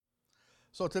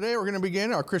So today we're going to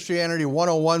begin our Christianity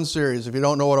 101 series. If you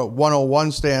don't know what a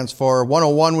 101 stands for,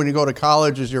 101 when you go to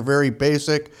college is your very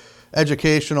basic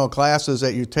educational classes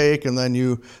that you take, and then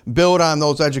you build on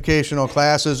those educational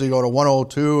classes. You go to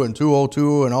 102 and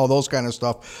 202 and all those kind of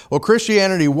stuff. Well,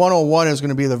 Christianity 101 is going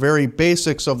to be the very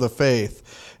basics of the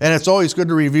faith. And it's always good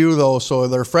to review those so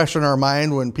they're fresh in our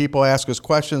mind when people ask us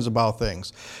questions about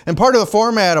things. And part of the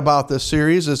format about this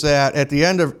series is that at the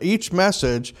end of each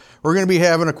message, we're going to be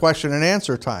having a question and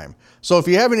answer time. So if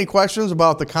you have any questions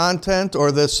about the content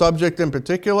or this subject in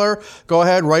particular, go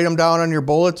ahead, write them down on your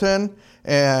bulletin,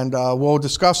 and we'll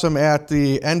discuss them at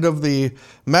the end of the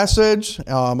message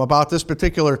about this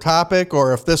particular topic.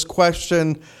 Or if this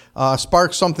question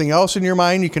sparks something else in your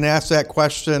mind, you can ask that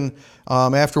question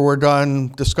after we're done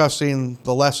discussing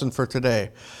the lesson for today.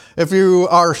 If you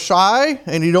are shy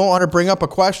and you don't want to bring up a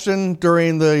question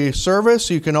during the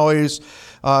service, you can always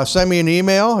send me an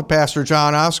email at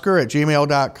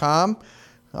pastorjohnoscar@gmail.com.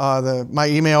 My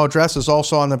email address is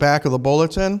also on the back of the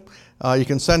bulletin. You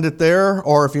can send it there,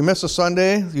 or if you miss a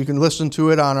Sunday, you can listen to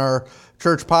it on our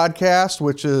church podcast,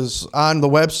 which is on the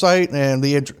website, and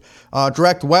the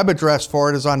direct web address for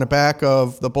it is on the back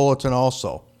of the bulletin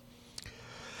also.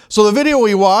 So the video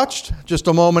we watched just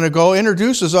a moment ago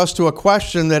introduces us to a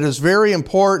question that is very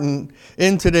important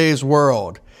in today's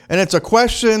world. And it's a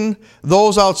question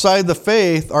those outside the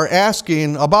faith are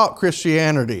asking about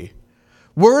Christianity.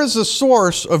 Where is the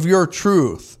source of your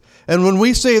truth? And when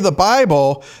we say the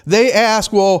Bible, they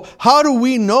ask, well, how do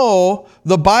we know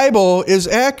the Bible is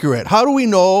accurate? How do we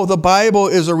know the Bible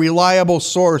is a reliable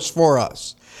source for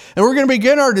us? And we're going to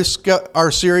begin our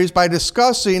series by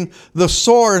discussing the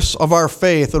source of our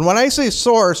faith. And when I say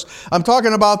source, I'm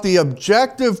talking about the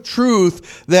objective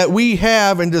truth that we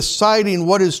have in deciding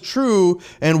what is true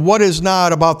and what is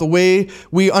not about the way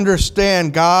we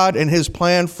understand God and His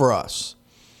plan for us.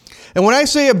 And when I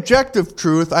say objective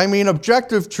truth, I mean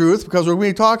objective truth because we're going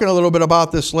to be talking a little bit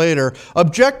about this later.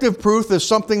 Objective truth is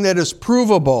something that is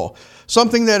provable,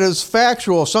 something that is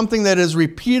factual, something that is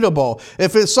repeatable.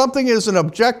 If something is an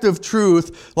objective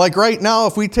truth, like right now,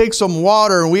 if we take some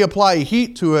water and we apply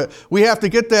heat to it, we have to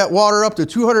get that water up to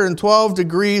 212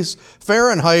 degrees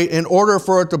Fahrenheit in order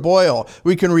for it to boil.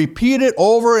 We can repeat it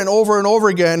over and over and over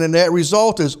again, and that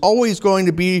result is always going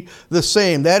to be the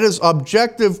same. That is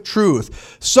objective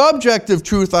truth. Subjective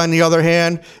truth, on the other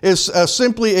hand, is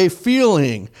simply a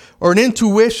feeling or an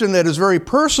intuition that is very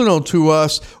personal to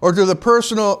us or to the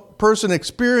person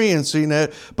experiencing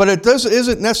it, but it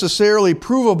isn't necessarily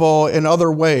provable in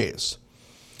other ways.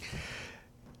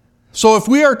 So if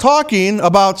we are talking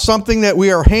about something that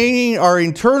we are hanging our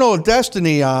eternal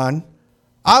destiny on,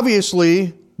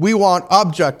 obviously we want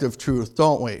objective truth,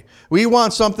 don't we? We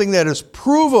want something that is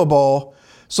provable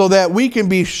so that we can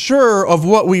be sure of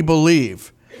what we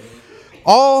believe.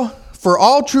 For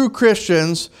all true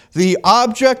Christians, the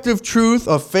objective truth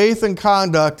of faith and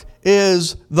conduct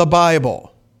is the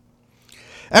Bible.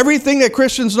 Everything that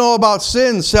Christians know about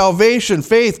sin, salvation,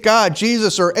 faith, God,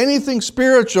 Jesus, or anything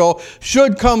spiritual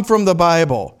should come from the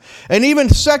Bible. And even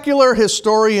secular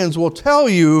historians will tell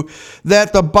you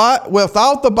that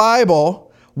without the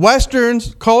Bible, Western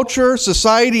culture,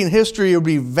 society, and history would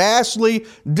be vastly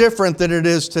different than it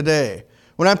is today.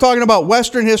 When I'm talking about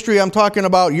Western history, I'm talking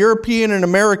about European and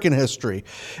American history.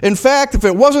 In fact, if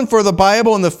it wasn't for the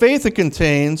Bible and the faith it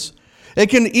contains,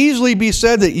 it can easily be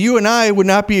said that you and I would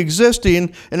not be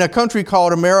existing in a country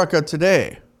called America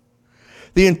today.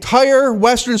 The entire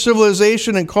Western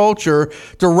civilization and culture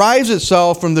derives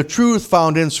itself from the truth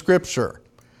found in Scripture.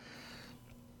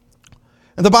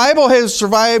 And the Bible has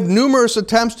survived numerous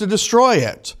attempts to destroy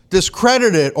it,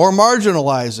 discredit it, or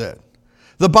marginalize it.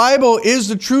 The Bible is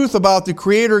the truth about the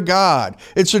Creator God.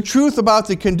 It's the truth about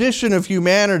the condition of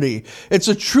humanity. It's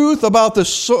the truth about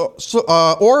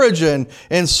the origin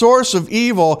and source of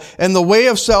evil and the way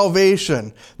of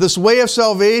salvation. This way of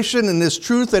salvation and this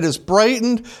truth that has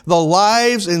brightened the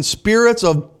lives and spirits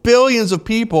of billions of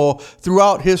people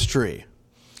throughout history.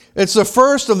 It's the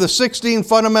first of the 16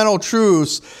 fundamental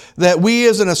truths that we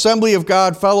as an Assembly of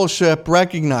God fellowship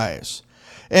recognize.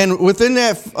 And within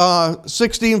that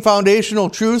 16 foundational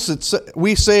truths,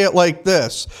 we say it like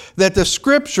this, that the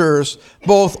Scriptures,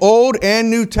 both Old and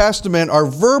New Testament, are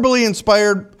verbally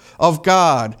inspired of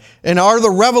God and are the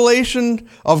revelation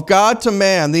of God to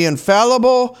man, the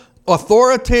infallible,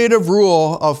 authoritative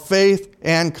rule of faith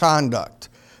and conduct.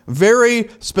 Very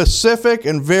specific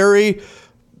and very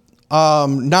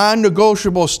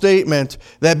non-negotiable statement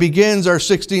that begins our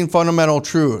 16 fundamental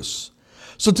truths.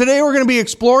 So today we're going to be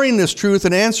exploring this truth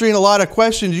and answering a lot of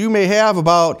questions you may have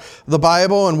about the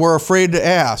Bible and we're afraid to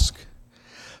ask.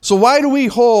 So why do we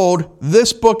hold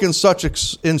this book in such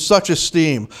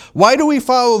esteem? Why do we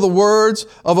follow the words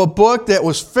of a book that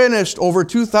was finished over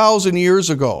 2,000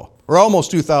 years ago, or almost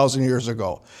 2,000 years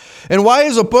ago? And why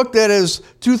is a book that is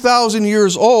 2,000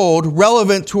 years old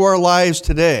relevant to our lives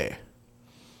today?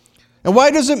 And why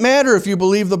does it matter if you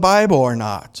believe the Bible or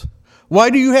not?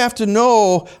 Why do you have to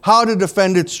know how to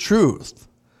defend its truth?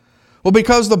 Well,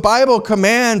 because the Bible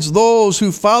commands those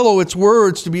who follow its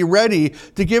words to be ready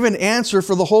to give an answer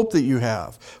for the hope that you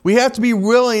have. We have to be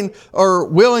willing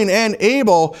and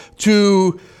able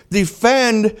to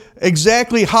defend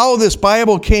exactly how this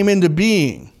Bible came into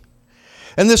being.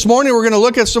 And this morning we're going to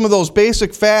look at some of those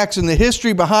basic facts and the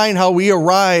history behind how we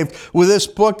arrived with this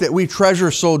book that we treasure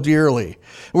so dearly.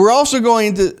 We're also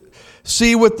going to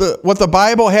see what the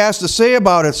Bible has to say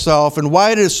about itself and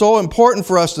why it is so important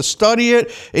for us to study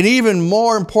it, and even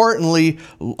more importantly,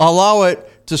 allow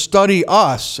it to study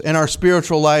us in our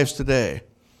spiritual lives today.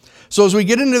 So as we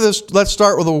get into this, let's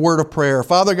start with a word of prayer.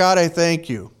 Father God, I thank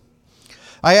you.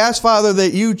 I ask, Father,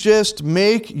 that you just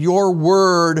make your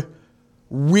word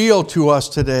real to us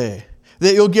today.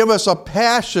 That you'll give us a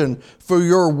passion for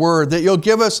your word. That you'll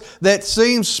give us that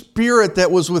same spirit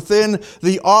that was within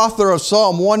the author of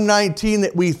Psalm 119,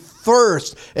 that we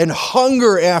thirst and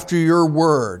hunger after your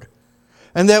word.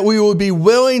 And that we will be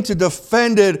willing to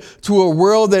defend it to a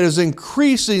world that is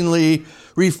increasingly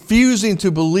refusing to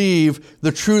believe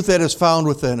the truth that is found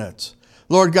within it.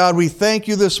 Lord God, we thank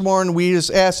you this morning. We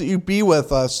just ask that you be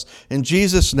with us. In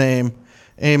Jesus' name,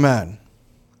 amen.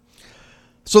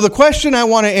 So the question I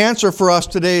want to answer for us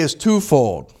today is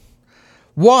twofold.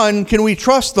 One, can we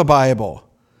trust the Bible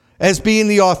as being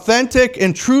the authentic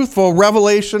and truthful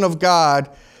revelation of God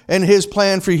and his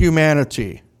plan for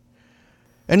humanity?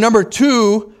 And number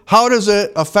two, how does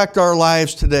it affect our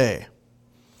lives today?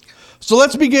 So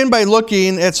let's begin by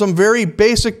looking at some very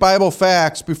basic Bible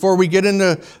facts before we get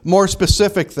into more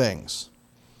specific things.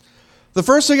 The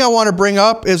first thing I want to bring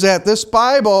up is that this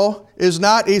Bible is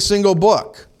not a single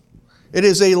book. It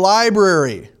is a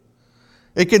library.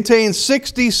 It contains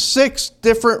 66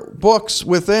 different books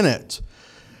within it,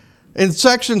 in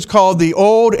sections called the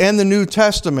Old and the New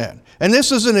Testament. And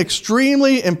this is an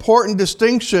extremely important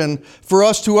distinction for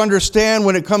us to understand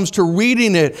when it comes to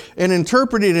reading it and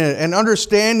interpreting it and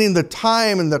understanding the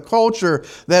time and the culture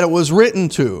that it was written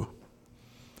to.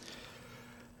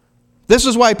 This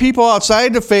is why people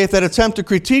outside the faith that attempt to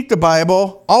critique the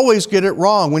Bible always get it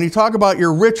wrong. When you talk about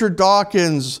your Richard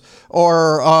Dawkins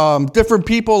or different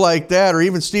people like that, or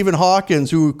even Stephen Hawkins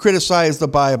who criticized the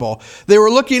Bible, they were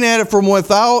looking at it from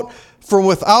without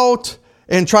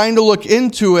and trying to look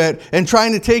into it and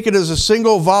trying to take it as a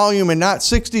single volume and not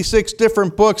 66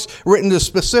 different books written to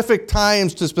specific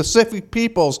times, to specific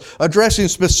peoples, addressing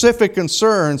specific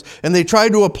concerns. And they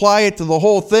tried to apply it to the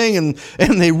whole thing, and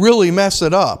they really mess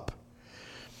it up.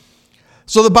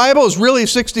 So the Bible is really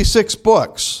 66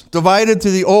 books, divided to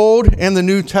the Old and the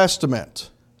New Testament.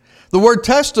 The word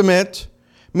testament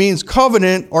means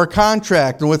covenant or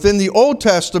contract. And within the Old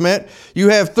Testament, you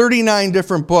have 39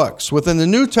 different books. Within the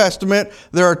New Testament,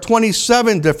 there are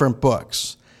 27 different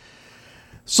books.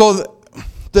 So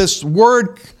this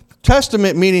word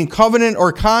testament, meaning covenant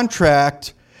or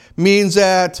contract, means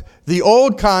that the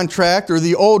old contract or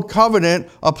the old covenant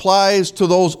applies to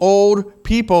those old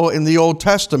people in the Old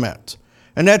Testament.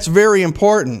 And that's very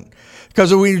important,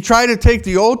 because when you try to take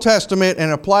the Old Testament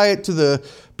and apply it to the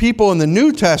people in the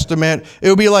New Testament, it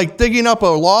would be like digging up a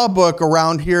law book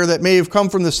around here that may have come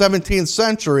from the 17th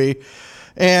century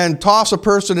and toss a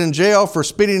person in jail for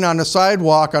spitting on the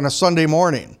sidewalk on a Sunday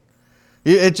morning.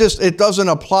 It doesn't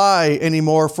apply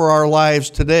anymore for our lives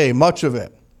today, much of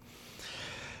it.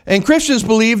 And Christians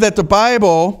believe that the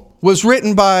Bible was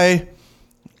written by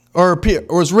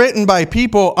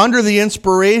people under the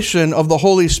inspiration of the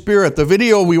Holy Spirit. The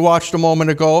video we watched a moment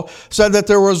ago said that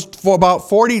there was about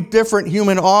 40 different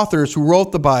human authors who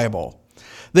wrote the Bible.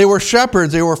 They were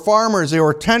shepherds, they were farmers, they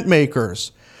were tent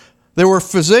makers. They were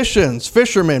physicians,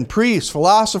 fishermen, priests,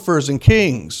 philosophers, and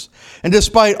kings. And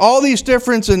despite all these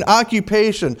differences in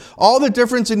occupation, all the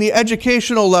difference in the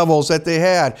educational levels that they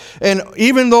had, and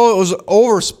even though it was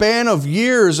over a span of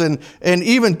years and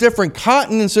even different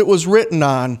continents it was written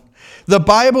on, the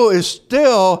Bible is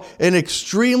still an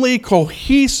extremely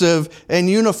cohesive and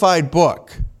unified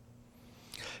book.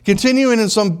 Continuing in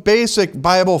some basic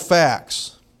Bible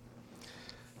facts.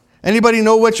 Anybody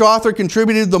know which author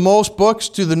contributed the most books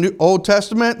to the Old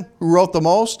Testament? Who wrote the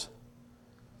most?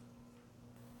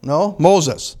 No?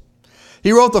 Moses.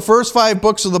 He wrote the first 5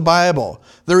 books of the Bible.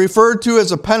 They're referred to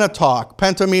as a Pentateuch.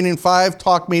 Penta meaning 5,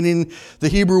 talk meaning the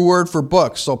Hebrew word for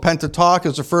books. So Pentateuch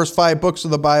is the first 5 books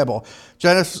of the Bible.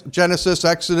 Genesis,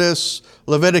 Exodus,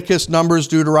 Leviticus, Numbers,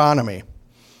 Deuteronomy.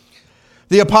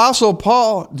 The Apostle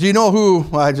Paul, do you know who,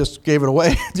 well, I just gave it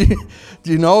away. Do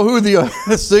you know who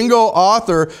the single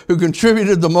author who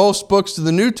contributed the most books to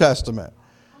the New Testament?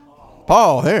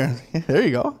 Paul, there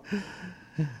you go.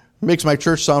 Makes my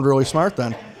church sound really smart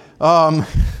then.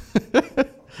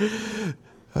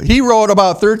 He wrote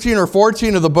about 13 or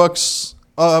 14 of the books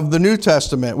of the New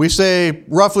Testament. We say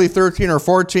roughly 13 or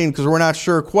 14 because we're not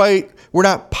sure quite, we're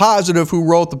not positive who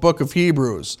wrote the book of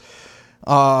Hebrews.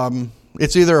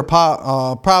 It's either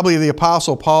probably the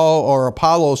Apostle Paul or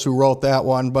Apollos who wrote that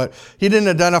one, but he didn't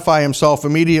identify himself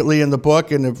immediately in the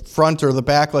book in the front or the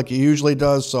back like he usually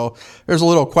does, so there's a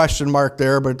little question mark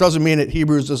there, but it doesn't mean that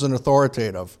Hebrews isn't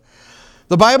authoritative.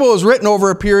 The Bible was written over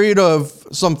a period of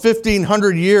some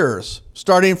 1,500 years,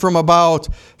 starting from about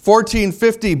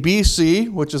 1450 BC,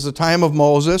 which is the time of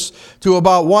Moses, to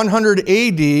about 100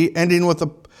 AD, ending with the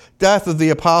death of the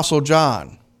Apostle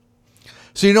John.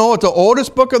 So you know what the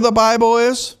oldest book of the Bible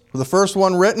is? The first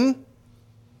one written?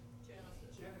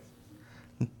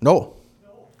 No.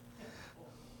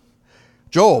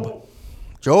 Job.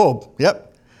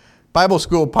 Yep. Bible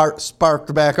school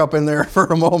sparked back up in there for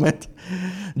a moment.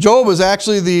 Job is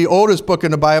actually the oldest book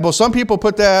in the Bible. Some people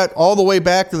put that all the way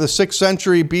back to the 6th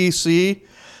century BC.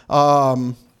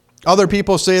 Other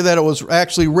people say that it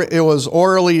was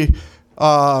orally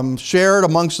shared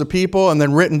amongst the people and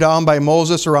then written down by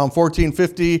Moses around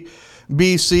 1450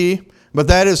 BC. But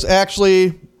that is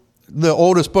actually the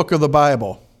oldest book of the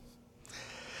Bible.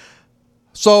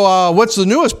 So what's the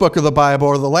newest book of the Bible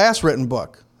or the last written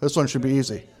book? This one should be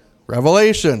easy.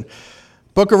 Revelation.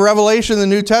 Book of Revelation, the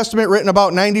New Testament, written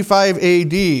about 95 AD.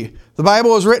 The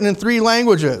Bible was written in 3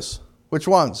 languages. Which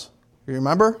ones? You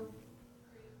remember?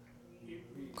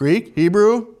 Greek,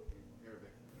 Hebrew,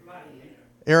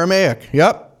 Aramaic.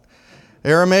 Yep.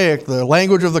 Aramaic, the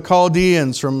language of the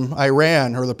Chaldeans from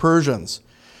Iran or the Persians.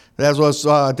 As was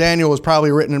Daniel was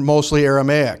probably written in mostly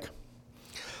Aramaic.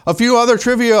 A few other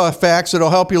trivia facts that'll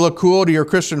help you look cool to your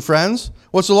Christian friends.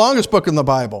 What's the longest book in the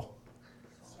Bible?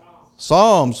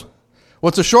 Psalms.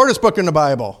 What's the shortest book in the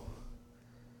Bible?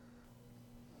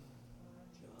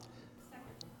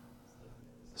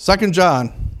 2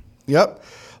 John. Yep.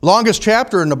 Longest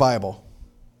chapter in the Bible?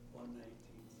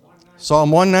 Psalm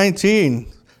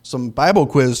 119. Some Bible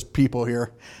quiz people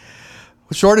here.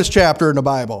 Shortest chapter in the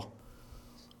Bible?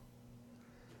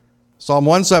 Psalm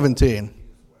 117.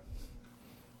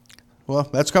 Well,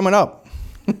 that's coming up.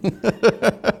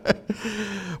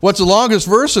 What's the longest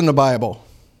verse in the Bible?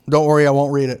 Don't worry, I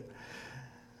won't read it.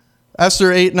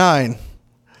 Esther 8:9.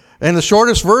 And the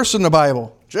shortest verse in the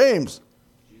Bible? James.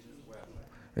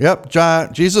 Yep,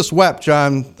 Jesus wept,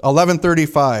 John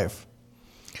 11:35.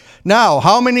 Now,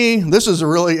 this is a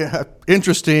really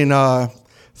interesting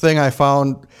thing I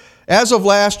found. As of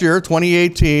last year,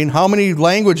 2018, how many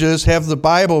languages have the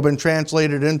Bible been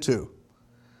translated into?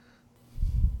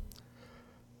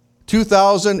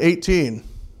 2018.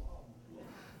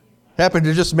 Happened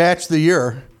to just match the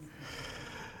year.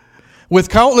 With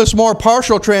countless more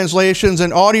partial translations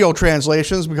and audio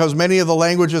translations, because many of the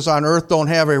languages on earth don't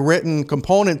have a written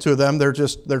component to them. They're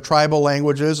tribal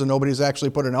languages, and nobody's actually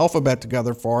put an alphabet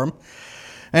together for them.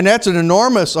 And that's an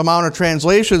enormous amount of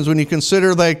translations when you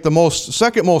consider like the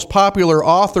second most popular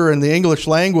author in the English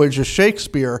language is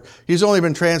Shakespeare. He's only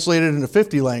been translated into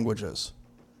 50 languages.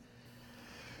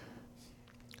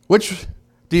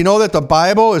 Do you know that the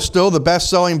Bible is still the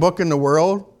best-selling book in the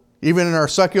world, even in our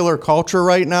secular culture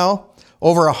right now?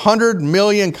 Over 100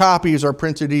 million copies are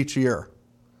printed each year.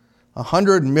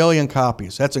 100 million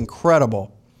copies. That's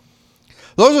incredible.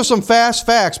 Those are some fast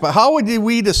facts, but how did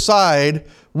we decide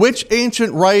which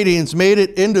ancient writings made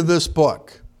it into this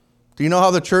book? Do you know how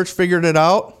the church figured it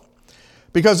out?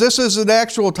 Because this is an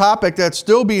actual topic that's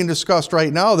still being discussed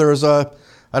right now. There's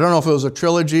I don't know if it was a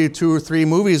trilogy, 2 or 3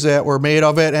 movies that were made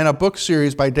of it, and a book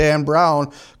series by Dan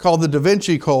Brown called The Da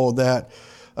Vinci Code that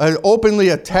openly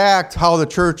attacked how the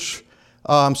church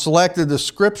selected the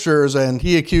scriptures, and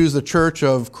he accused the church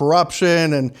of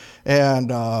corruption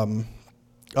and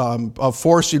of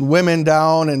forcing women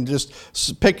down and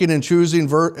just picking and choosing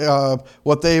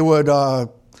what they would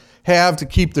have to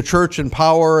keep the church in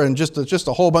power, and just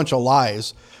a whole bunch of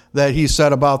lies that he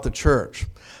said about the church.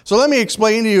 So let me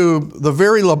explain to you the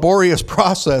very laborious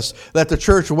process that the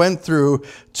church went through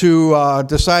to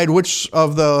decide which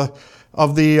of the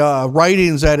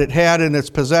writings that it had in its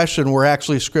possession were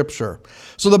actually scripture.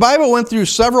 So the Bible went through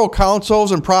several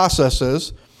councils and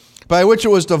processes by which it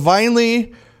was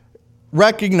divinely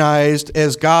recognized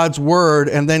as God's word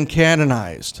and then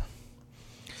canonized.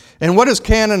 And what does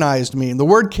canonized mean? The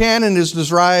word canon is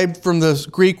derived from the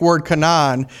Greek word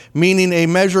kanon, meaning a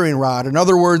measuring rod. In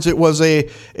other words, it was a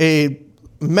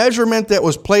measurement that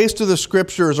was placed to the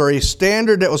scriptures, or a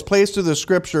standard that was placed to the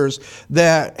scriptures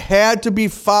that had to be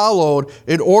followed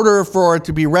in order for it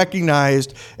to be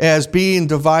recognized as being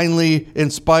divinely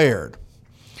inspired.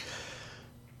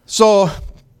 So,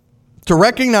 to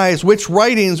recognize which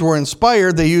writings were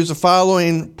inspired, they used the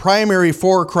following primary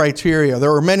 4 criteria.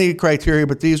 There were many criteria,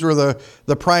 but these were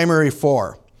the primary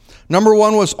 4. Number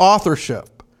 1 was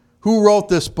authorship. Who wrote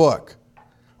this book?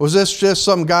 Was this just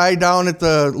some guy down at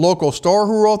the local store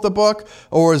who wrote the book?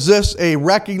 Or was this a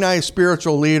recognized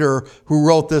spiritual leader who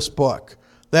wrote this book?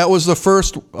 That was the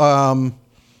first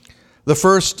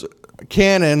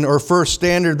canon or first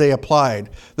standard they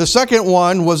applied. The second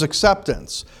one was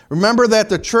acceptance. Remember that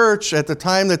the church at the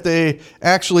time that they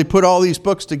actually put all these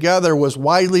books together was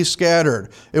widely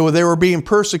scattered. They were being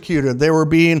persecuted. They were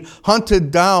being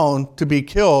hunted down to be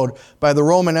killed by the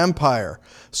Roman Empire.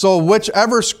 So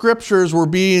whichever scriptures were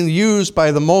being used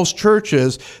by the most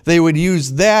churches, they would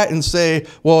use that and say,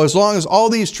 well, as long as all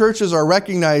these churches are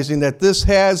recognizing that this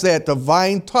has that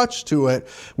divine touch to it,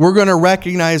 we're going to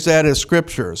recognize that as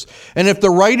scriptures. And if the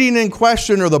writing in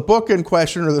question or the book in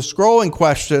question or the scroll in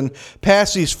question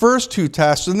passed these first 2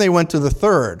 tests, then they went to the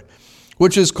third,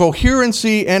 which is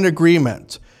coherency and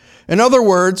agreement. In other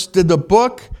words, did the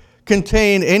book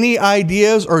contain any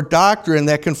ideas or doctrine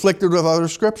that conflicted with other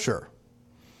scripture?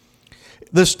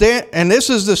 And this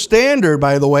is the standard,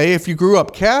 by the way. If you grew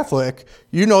up Catholic,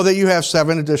 you know that you have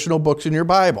 7 additional books in your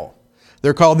Bible.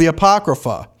 They're called the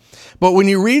Apocrypha. But when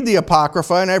you read the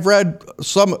Apocrypha, and I've read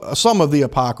some of the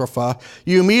Apocrypha,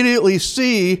 you immediately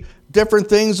see different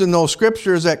things in those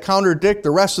scriptures that contradict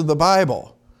the rest of the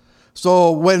Bible.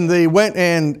 So when they went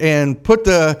and put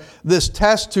this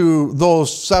test to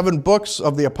those 7 books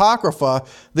of the Apocrypha,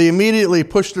 they immediately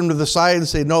pushed them to the side and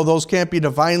said, no, those can't be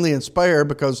divinely inspired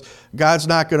because God's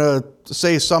not going to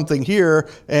say something here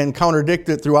and contradict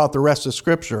it throughout the rest of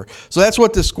Scripture. So that's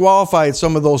what disqualified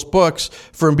some of those books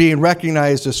from being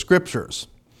recognized as scriptures.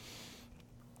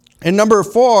 And number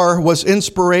 4 was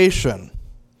inspiration.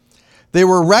 They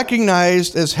were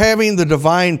recognized as having the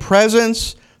divine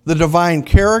presence, the divine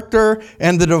character,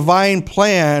 and the divine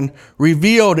plan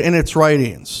revealed in its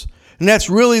writings. And that's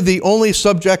really the only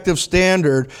subjective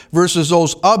standard versus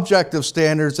those objective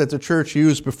standards that the church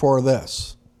used before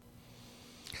this.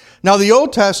 Now, the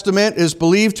Old Testament is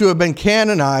believed to have been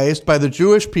canonized by the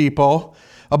Jewish people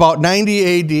about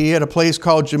 90 AD at a place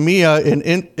called Jamia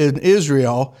in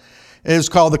Israel. It is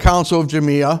called the Council of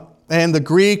Jamia. And the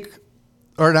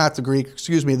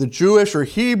Jewish or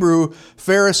Hebrew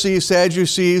Pharisees,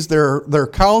 Sadducees, their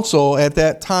council at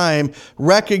that time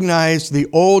recognized the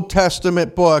Old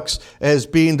Testament books as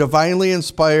being divinely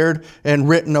inspired and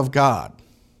written of God.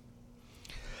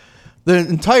 The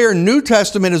entire New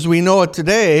Testament as we know it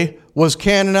today was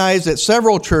canonized at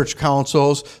several church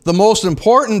councils, the most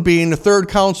important being the Third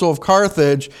Council of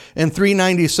Carthage in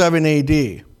 397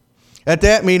 AD. At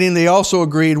that meeting, they also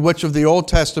agreed which of the Old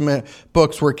Testament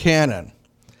books were canon.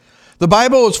 The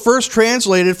Bible was first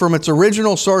translated from its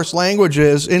original source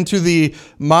languages into the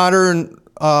modern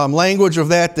language of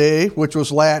that day, which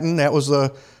was Latin. That was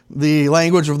the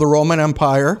language of the Roman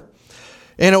Empire.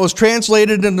 And it was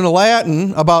translated into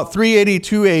Latin about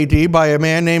 382 AD by a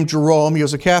man named Jerome. He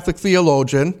was a Catholic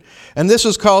theologian. And this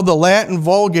is called the Latin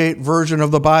Vulgate version of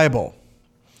the Bible.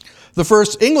 The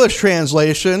first English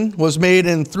translation was made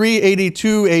in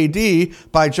 382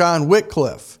 AD by John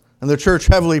Wycliffe. And the church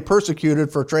heavily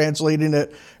persecuted for translating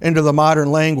it into the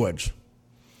modern language.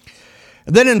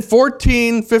 And then in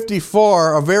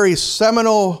 1454, a very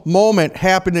seminal moment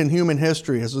happened in human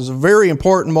history. This is a very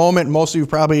important moment. Most of you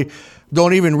probably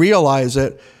don't even realize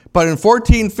it. But in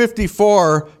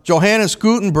 1454, Johannes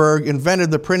Gutenberg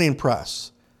invented the printing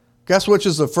press. Guess which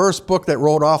is the first book that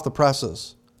rolled off the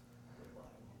presses?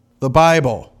 The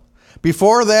Bible.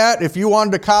 Before that, if you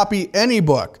wanted to copy any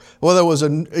book, whether it was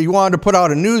you wanted to put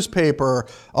out a newspaper,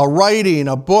 a writing,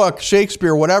 a book,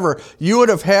 Shakespeare, whatever, you would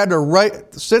have had to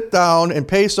sit down and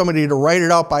pay somebody to write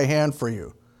it out by hand for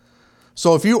you.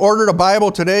 So if you ordered a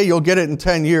Bible today, you'll get it in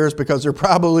 10 years because they're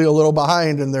probably a little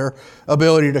behind in their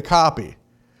ability to copy.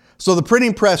 So the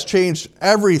printing press changed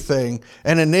everything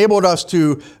and enabled us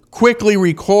to quickly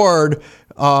record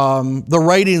the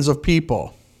writings of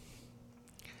people.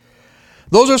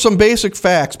 Those are some basic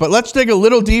facts, but let's dig a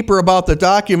little deeper about the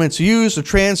documents used to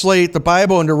translate the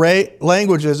Bible into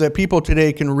languages that people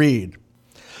today can read.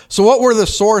 So what were the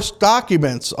source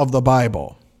documents of the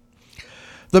Bible?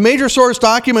 The major source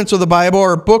documents of the Bible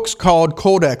are books called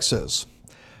codexes.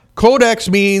 Codex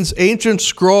means ancient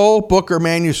scroll, book, or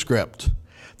manuscript.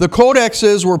 The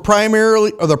codexes were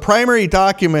the primary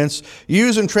documents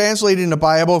used in translating the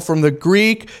Bible from the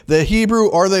Greek, the Hebrew,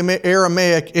 or the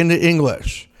Aramaic into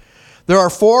English. There are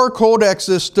 4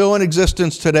 codexes still in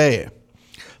existence today.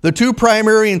 The 2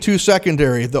 primary and 2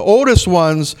 secondary. The oldest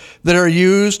ones that are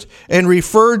used and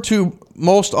referred to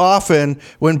most often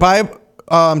when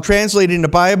translating the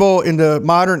Bible into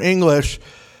modern English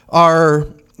are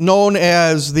known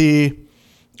as the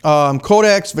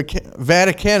Codex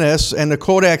Vaticanus and the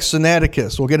Codex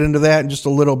Sinaiticus. We'll get into that in just a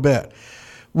little bit.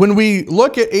 When we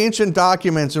look at ancient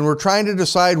documents and we're trying to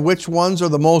decide which ones are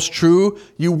the most true,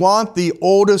 you want the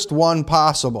oldest one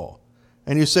possible.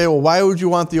 And you say, well, why would you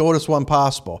want the oldest one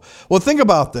possible? Well, think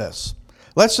about this.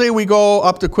 Let's say we go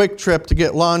up to Quick Trip to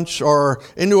get lunch or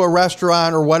into a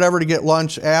restaurant or whatever to get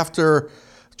lunch after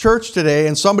church today,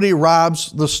 and somebody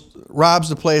robs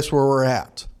the place where we're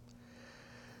at.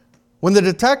 When the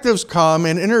detectives come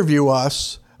and interview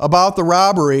us about the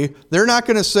robbery, they're not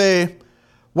going to say,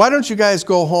 why don't you guys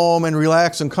go home and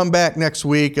relax and come back next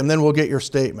week and then we'll get your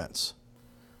statements.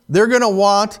 They're going to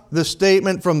want the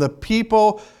statement from the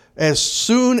people as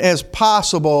soon as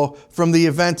possible from the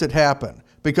event that happened,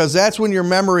 because that's when your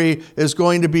memory is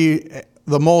going to be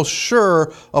the most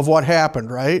sure of what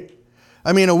happened, right?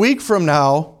 I mean, a week from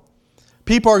now,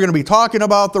 people are going to be talking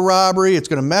about the robbery. It's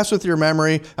going to mess with your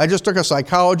memory. I just took a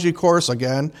psychology course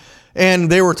again, and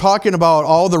they were talking about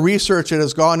all the research that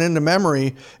has gone into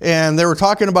memory, and they were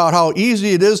talking about how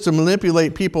easy it is to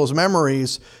manipulate people's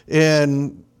memories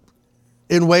in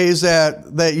ways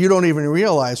that you don't even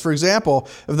realize. For example,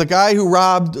 if the guy who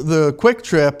robbed the Quick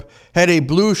Trip had a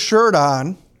blue shirt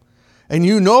on, and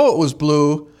you know it was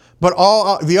blue, but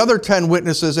all the other 10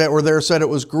 witnesses that were there said it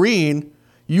was green,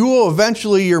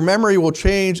 your memory will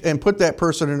change and put that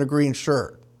person in a green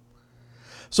shirt.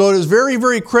 So it is very,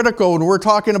 very critical when we're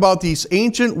talking about these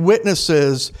ancient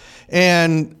witnesses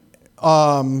and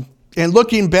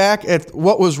looking back at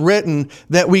what was written,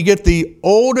 that we get the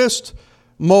oldest,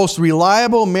 most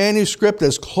reliable manuscript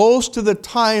as close to the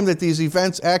time that these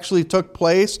events actually took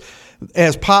place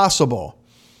as possible.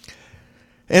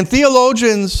 And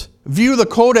theologians view the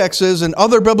codexes and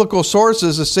other biblical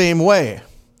sources the same way.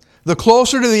 The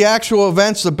closer to the actual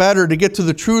events, the better to get to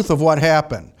the truth of what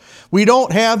happened. We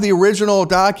don't have the original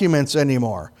documents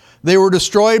anymore. They were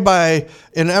destroyed by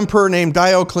an emperor named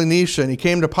Diocletian. He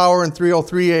came to power in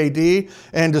 303 AD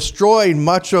and destroyed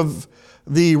much of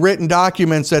the written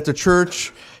documents that the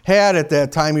church had at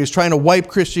that time. He was trying to wipe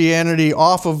Christianity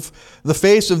off of the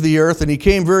face of the earth, and he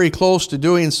came very close to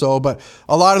doing so, but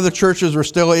a lot of the churches were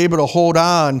still able to hold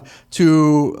on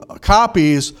to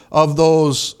copies of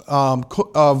those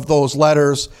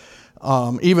letters,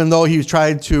 even though he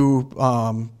tried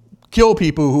to kill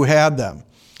people who had them.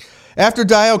 After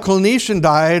Diocletian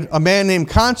died, a man named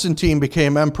Constantine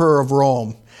became emperor of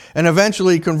Rome and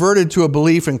eventually converted to a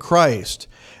belief in Christ.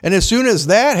 And as soon as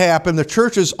that happened, the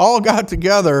churches all got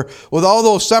together with all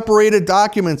those separated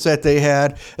documents that they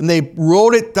had, and they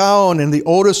wrote it down in the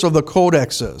oldest of the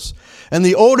codexes. And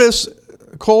the oldest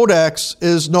codex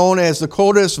is known as the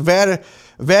Codex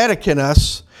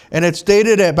Vaticanus, and it's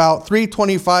dated at about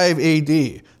 325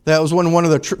 AD. That was when one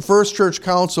of the first church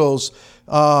councils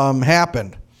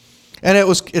happened. And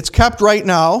it's kept right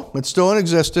now. It's still in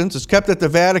existence. It's kept at the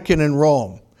Vatican in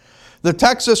Rome. The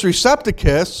Textus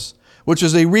Receptus, which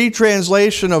is a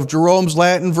retranslation of Jerome's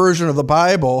Latin version of the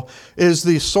Bible, is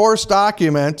the source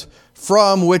document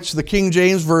from which the King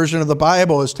James Version of the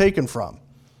Bible is taken from.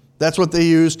 That's what they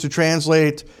used to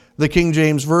translate the King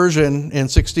James Version in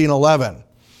 1611.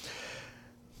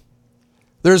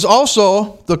 There's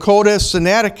also the Codex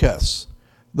Sinaiticus.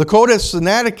 The Codex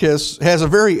Sinaiticus has a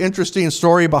very interesting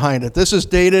story behind it. This is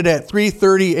dated at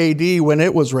 330 AD when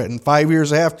it was written, 5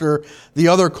 years after the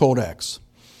other codex.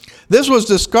 This was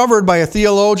discovered by a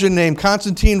theologian named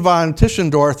Constantine von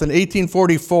Tischendorf in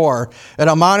 1844 at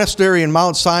a monastery in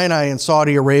Mount Sinai in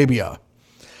Saudi Arabia.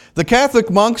 The Catholic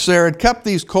monks there had kept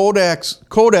these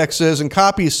codexes and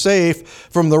copies safe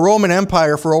from the Roman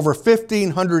Empire for over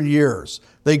 1,500 years.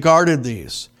 They guarded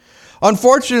these.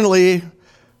 Unfortunately,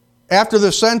 after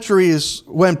the centuries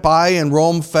went by and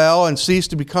Rome fell and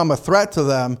ceased to become a threat to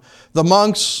them, the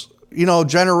monks,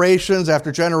 generations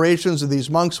after generations of these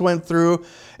monks went through,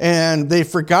 and they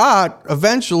forgot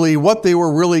eventually what they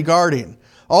were really guarding.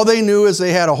 All they knew is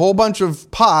they had a whole bunch of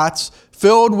pots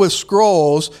filled with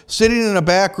scrolls sitting in a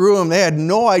back room. They had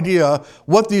no idea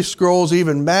what these scrolls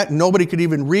even meant. Nobody could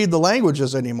even read the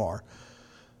languages anymore.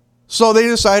 So they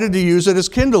decided to use it as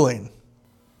kindling.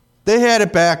 They had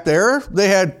it back there. They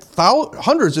had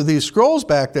hundreds of these scrolls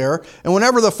back there. And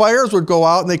whenever the fires would go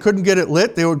out and they couldn't get it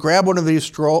lit, they would grab one of these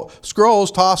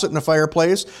scrolls, toss it in the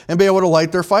fireplace, and be able to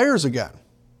light their fires again.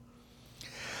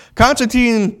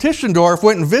 Konstantin Tischendorf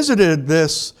went and visited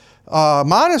this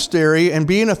monastery, and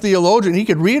being a theologian, he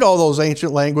could read all those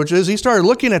ancient languages. He started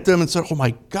looking at them and said, oh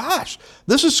my gosh,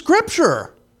 this is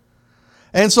scripture.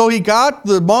 And so he got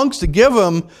the monks to give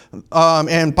him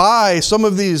and buy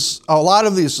a lot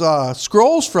of these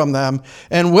scrolls from them.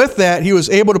 And with that, he was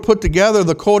able to put together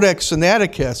the Codex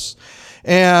Sinaiticus.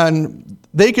 And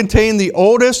they contain the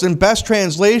oldest and best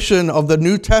translation of the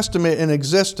New Testament in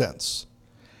existence.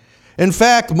 In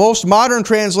fact, most modern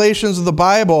translations of the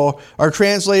Bible are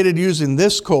translated using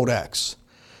this codex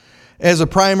as a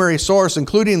primary source,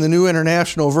 including the New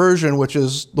International Version, which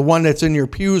is the one that's in your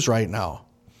pews right now.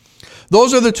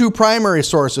 Those are the two primary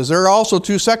sources. There are also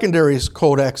two secondary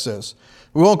codexes.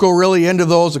 We won't go really into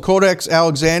those. The Codex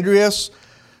Alexandrinus,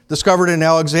 discovered in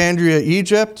Alexandria,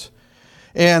 Egypt,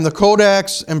 and the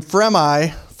Codex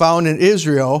Ephraemi, found in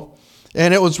Israel,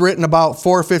 and it was written about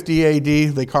 450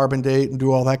 AD. They carbon date and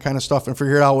do all that kind of stuff and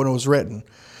figure out when it was written.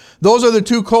 Those are the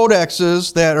two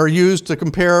codexes that are used to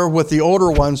compare with the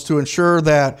older ones to ensure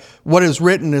that what is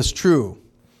written is true.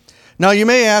 Now you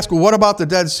may ask, well, what about the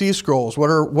Dead Sea Scrolls?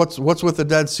 What's with the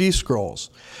Dead Sea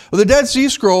Scrolls? Well, the Dead Sea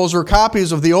Scrolls are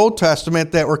copies of the Old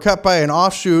Testament that were kept by an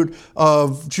offshoot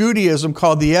of Judaism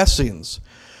called the Essenes.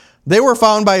 They were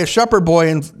found by a shepherd boy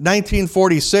in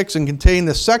 1946 and contain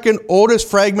the second oldest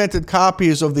fragmented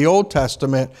copies of the Old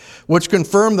Testament, which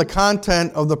confirm the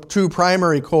content of the two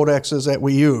primary codexes that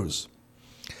we use.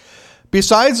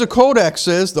 Besides the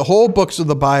codexes, the whole books of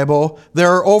the Bible,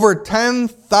 there are over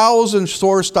 10,000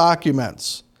 source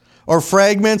documents or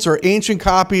fragments or ancient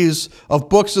copies of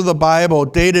books of the Bible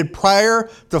dated prior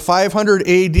to 500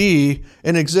 AD in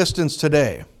existence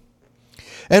today.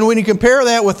 And when you compare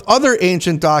that with other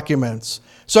ancient documents,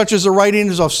 such as the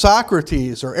writings of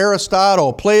Socrates or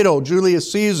Aristotle, Plato,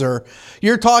 Julius Caesar,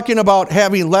 you're talking about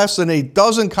having less than a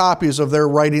dozen copies of their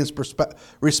writings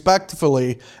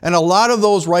respectively. And a lot of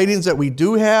those writings that we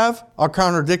do have are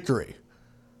contradictory.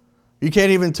 You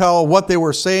can't even tell what they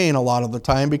were saying a lot of the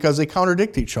time because they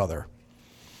contradict each other.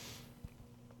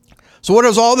 So what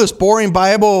does all this boring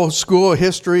Bible school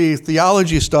history,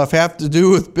 theology stuff have to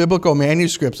do with biblical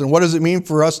manuscripts? And what does it mean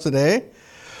for us today?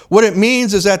 What it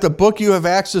means is that the book you have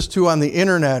access to on the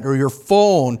internet or your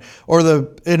phone or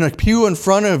in a pew in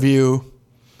front of you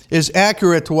is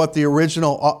accurate to what the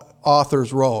original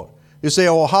authors wrote. You say,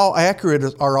 well, how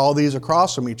accurate are all these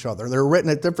across from each other? They're written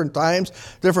at different times,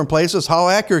 different places. How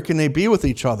accurate can they be with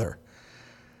each other?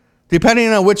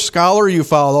 Depending on which scholar you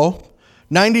follow,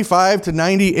 95 to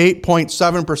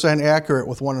 98.7% accurate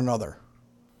with one another.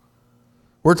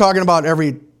 We're talking about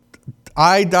every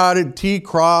I dotted, T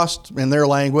crossed in their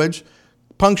language.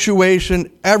 Punctuation,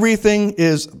 everything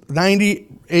is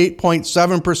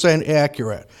 98.7%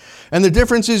 accurate. And the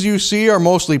differences you see are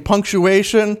mostly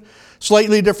punctuation,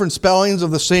 slightly different spellings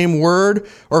of the same word,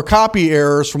 or copy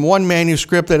errors from one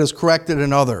manuscript that is corrected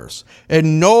in others.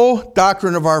 And no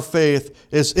doctrine of our faith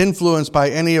is influenced by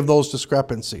any of those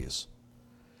discrepancies.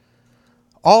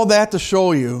 All that to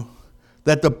show you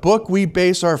that the book we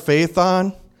base our faith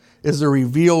on is the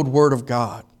revealed Word of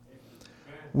God.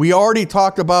 We already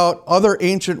talked about other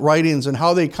ancient writings and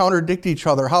how they contradict each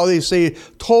other, how they say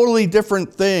totally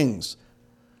different things.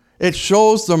 It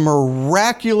shows the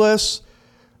miraculous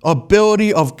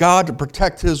ability of God to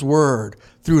protect His Word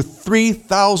through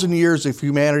 3,000 years of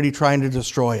humanity trying to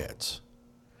destroy it.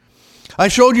 I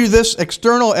showed you this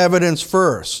external evidence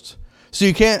first. So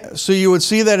you would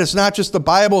see that it's not just the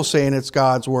Bible saying it's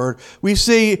God's Word. We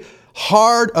see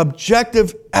hard,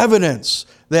 objective evidence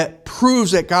that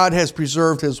proves that God has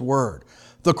preserved His Word.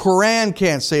 The Quran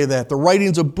can't say that. The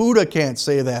writings of Buddha can't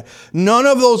say that. None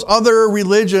of those other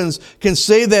religions can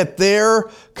say that their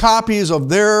copies of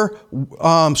their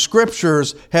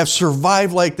scriptures have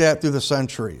survived like that through the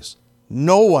centuries.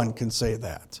 No one can say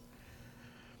that.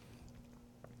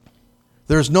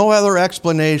 There's no other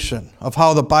explanation of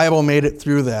how the Bible made it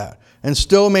through that and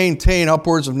still maintain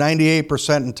upwards of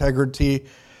 98% integrity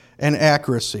and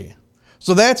accuracy.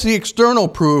 So that's the external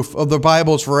proof of the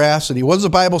Bible's veracity. What does the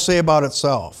Bible say about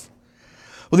itself?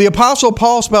 Well, the Apostle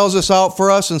Paul spells this out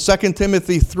for us in 2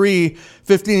 Timothy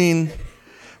 3:15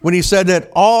 when he said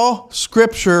that all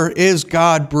Scripture is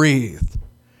God-breathed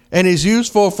and is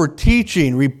useful for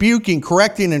teaching, rebuking,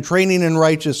 correcting, and training in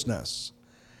righteousness.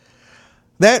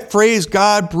 That phrase,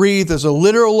 God-breathed, is a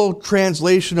literal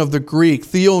translation of the Greek,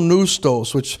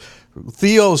 theopneustos, which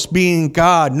theos being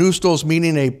God, pneustos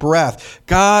meaning a breath.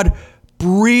 God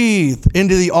breathed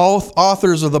into the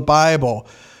authors of the Bible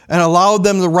and allowed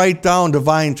them to write down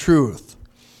divine truth.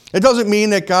 It doesn't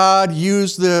mean that God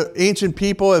used the ancient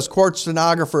people as court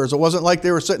stenographers. It wasn't like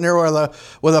they were sitting there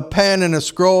with a pen and a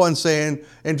scroll and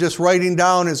just writing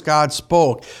down as God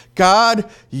spoke. God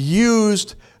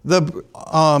used the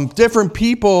different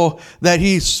people that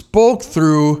he spoke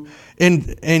through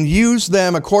and used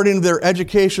them according to their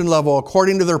education level,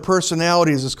 according to their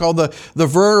personalities. It's called the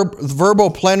verbal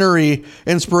plenary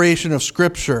inspiration of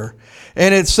Scripture.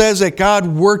 And it says that God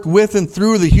worked with and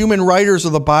through the human writers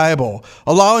of the Bible,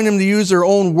 allowing them to use their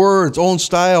own words, own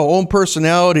style, own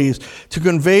personalities to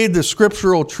convey the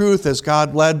scriptural truth as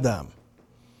God led them.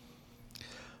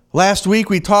 Last week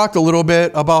we talked a little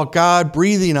bit about God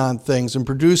breathing on things and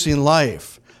producing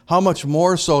life. How much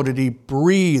more so did he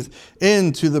breathe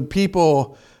into the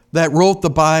people that wrote the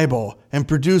Bible and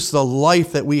produce the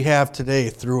life that we have today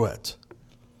through it?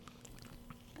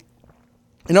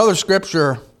 Another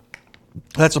scripture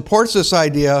that supports this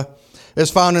idea is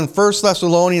found in 1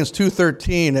 Thessalonians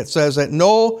 2:13. It says that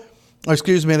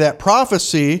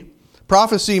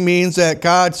prophecy means that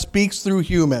God speaks through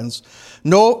humans.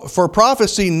 For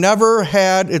prophecy never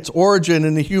had its origin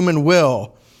in the human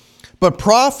will. But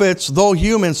prophets, though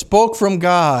human, spoke from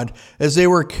God as they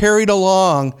were carried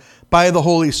along by the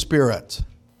Holy Spirit.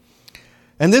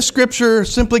 And this scripture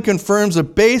simply confirms the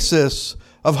basis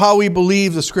of how we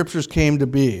believe the scriptures came to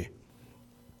be.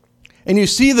 And you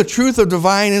see the truth of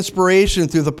divine inspiration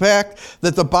through the fact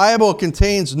that the Bible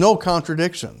contains no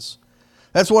contradictions.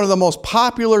 That's one of the most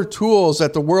popular tools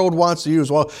that the world wants to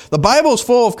use. Well, the Bible is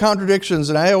full of contradictions,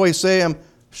 and I always say,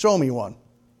 show me one.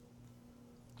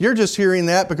 You're just hearing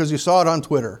that because you saw it on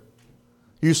Twitter.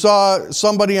 You saw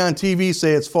somebody on TV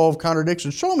say it's full of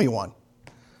contradictions. Show me one.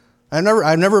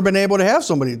 I've never been able to have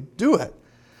somebody do it.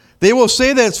 They will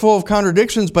say that it's full of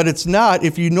contradictions, but it's not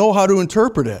if you know how to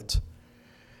interpret it.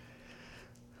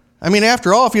 I mean,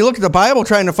 after all, if you look at the Bible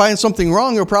trying to find something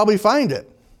wrong, you'll probably find it.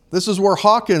 This is where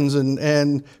Hawkins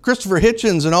and Christopher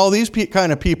Hitchens and all these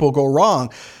kind of people go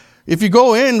wrong. If you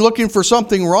go in looking for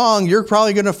something wrong, you're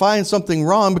probably going to find something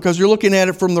wrong because you're looking at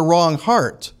it from the wrong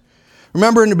heart.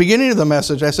 Remember in the beginning of the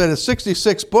message, I said it's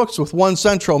 66 books with one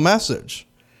central message.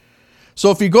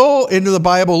 So if you go into the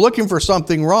Bible looking for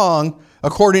something wrong,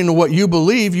 according to what you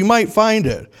believe, you might find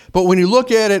it. But when you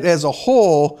look at it as a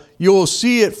whole, you will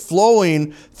see it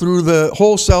flowing through the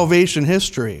whole salvation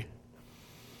history.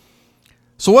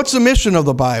 So what's the mission of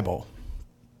the Bible?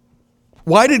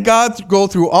 Why did God go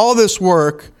through all this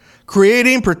work,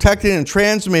 creating, protecting, and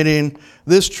transmitting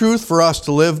this truth for us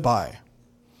to live by?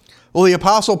 Well, the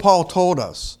Apostle Paul told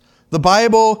us the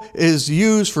Bible is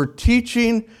used for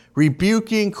teaching,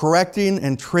 rebuking, correcting,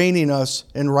 and training us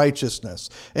in righteousness.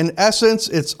 In essence,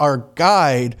 it's our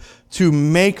guide to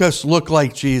make us look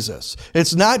like Jesus.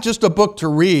 It's not just a book to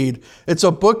read, it's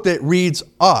a book that reads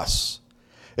us.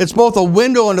 It's both a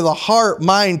window into the heart,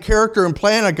 mind, character, and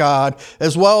plan of God,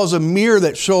 as well as a mirror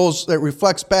that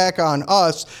reflects back on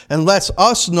us and lets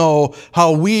us know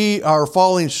how we are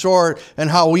falling short and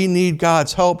how we need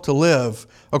God's help to live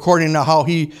according to how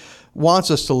He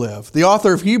wants us to live. The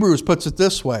author of Hebrews puts it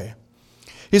this way.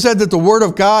 He said that the Word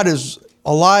of God is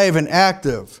alive and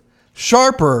active,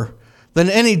 sharper than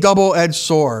any double-edged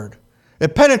sword.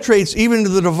 It penetrates even to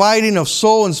the dividing of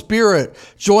soul and spirit,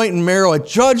 joint and marrow. It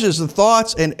judges the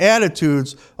thoughts and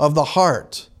attitudes of the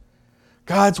heart.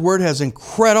 God's Word has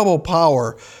incredible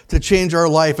power to change our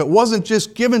life. It wasn't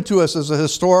just given to us as a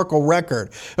historical record.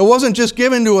 It wasn't just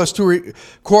given to us to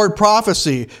record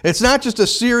prophecy. It's not just a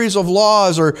series of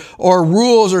laws or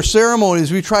rules or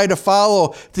ceremonies we try to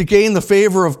follow to gain the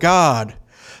favor of God.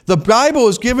 The Bible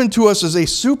is given to us as a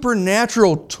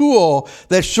supernatural tool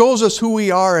that shows us who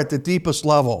we are at the deepest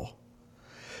level.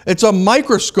 It's a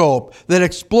microscope that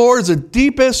explores the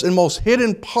deepest and most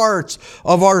hidden parts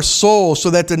of our soul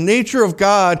so that the nature of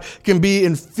God can be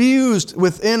infused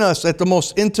within us at the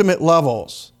most intimate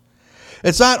levels.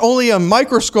 It's not only a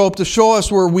microscope to show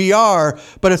us where we are,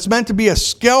 but it's meant to be a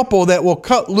scalpel that will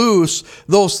cut loose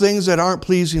those things that aren't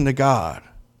pleasing to God.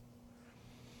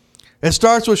 It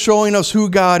starts with showing us who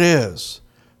God is,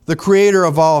 the creator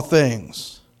of all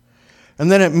things.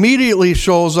 And then it immediately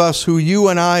shows us who you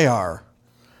and I are.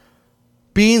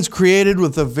 Beings created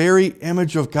with the very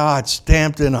image of God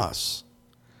stamped in us.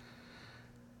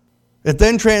 It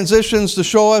then transitions to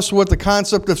show us what the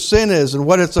concept of sin is and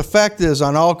what its effect is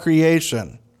on all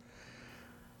creation.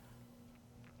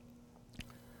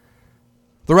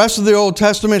 The rest of the Old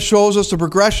Testament shows us the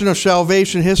progression of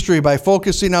salvation history by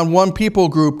focusing on one people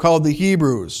group called the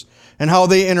Hebrews and how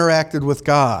they interacted with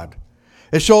God.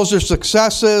 It shows their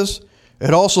successes.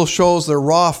 It also shows their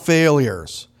raw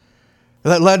failures.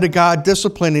 that led to God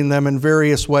disciplining them in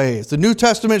various ways. The New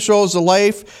Testament shows the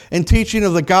life and teaching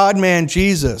of the God-man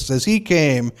Jesus as he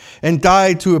came and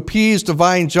died to appease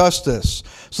divine justice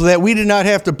so that we did not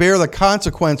have to bear the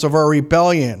consequence of our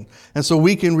rebellion and so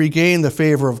we can regain the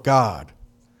favor of God.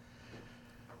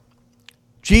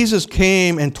 Jesus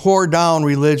came and tore down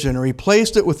religion and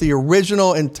replaced it with the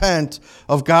original intent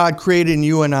of God creating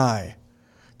you and I,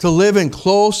 to live in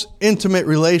close, intimate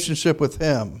relationship with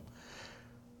him,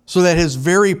 so that his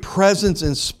very presence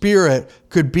and spirit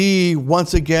could be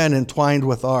once again entwined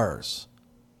with ours.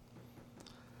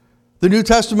 The New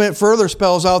Testament further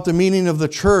spells out the meaning of the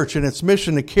church and its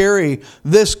mission to carry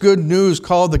this good news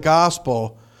called the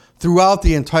gospel throughout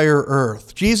the entire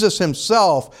earth. Jesus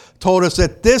himself told us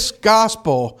that this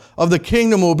gospel of the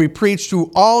kingdom will be preached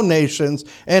to all nations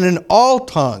and in all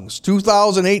tongues,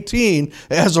 2018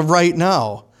 as of right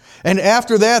now. And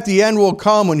after that, the end will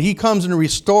come when he comes and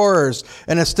restores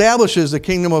and establishes the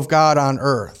kingdom of God on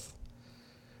earth.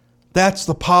 That's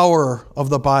the power of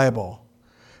the Bible.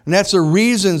 And that's the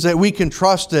reasons that we can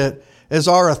trust it as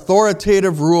our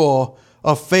authoritative rule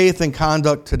of faith and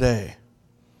conduct today.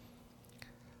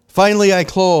 Finally, I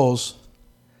close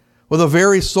with a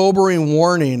very sobering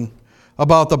warning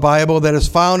about the Bible that is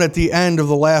found at the end of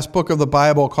the last book of the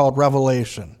Bible called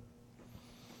Revelation.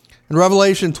 In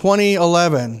Revelation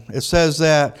 20:11, it says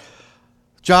that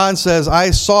John says,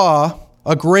 "I saw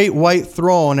a great white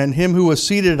throne and him who was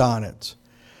seated on it.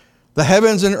 The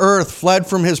heavens and earth fled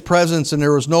from his presence, and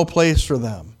there was no place for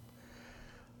them.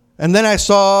 And then I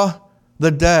saw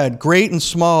the dead, great and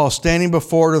small, standing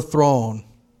before the throne,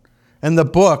 and the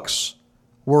books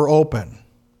were open."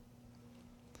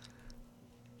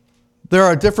 There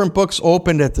are different books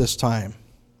opened at this time.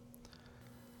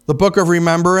 The book of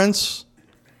remembrance,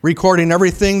 recording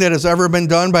everything that has ever been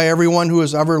done by everyone who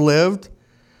has ever lived.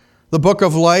 The book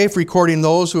of life, recording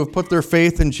those who have put their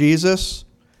faith in Jesus.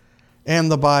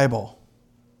 And the Bible.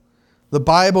 The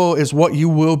Bible is what you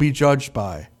will be judged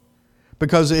by,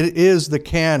 because it is the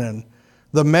canon,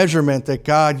 the measurement that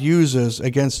God uses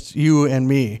against you and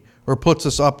me, or puts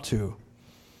us up to.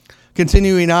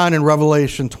 Continuing on in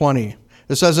Revelation 20,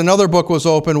 it says, "Another book was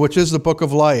opened, which is the book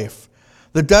of life.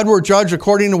 The dead were judged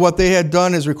according to what they had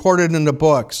done as recorded in the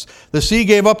books. The sea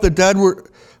gave up the dead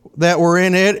that were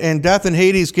in it, and death and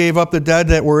Hades gave up the dead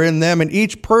that were in them, and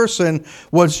each person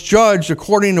was judged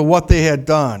according to what they had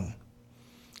done.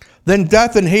 Then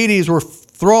death and Hades were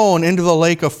thrown into the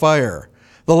lake of fire.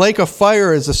 The lake of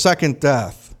fire is the second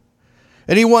death.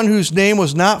 Anyone whose name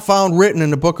was not found written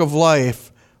in the book of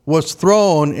life was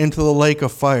thrown into the lake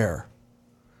of fire."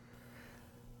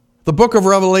 The book of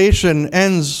Revelation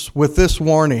ends with this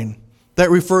warning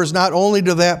that refers not only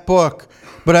to that book,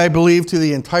 but I believe to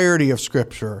the entirety of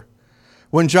Scripture.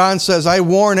 When John says, "I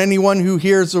warn anyone who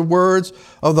hears the words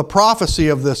of the prophecy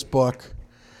of this book,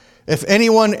 if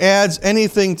anyone adds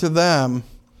anything to them,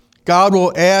 God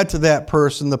will add to that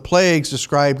person the plagues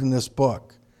described in this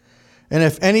book. And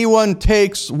if anyone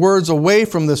takes words away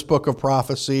from this book of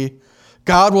prophecy,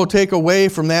 God will take away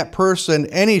from that person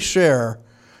any share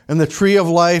in the tree of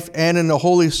life and in the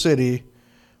holy city,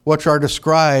 which are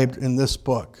described in this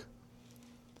book."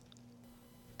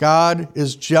 God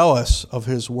is jealous of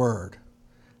his word.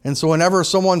 And so whenever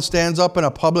someone stands up in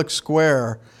a public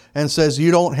square and says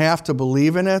you don't have to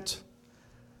believe in it,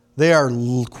 they are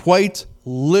quite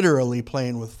literally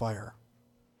playing with fire.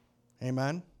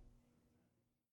 Amen?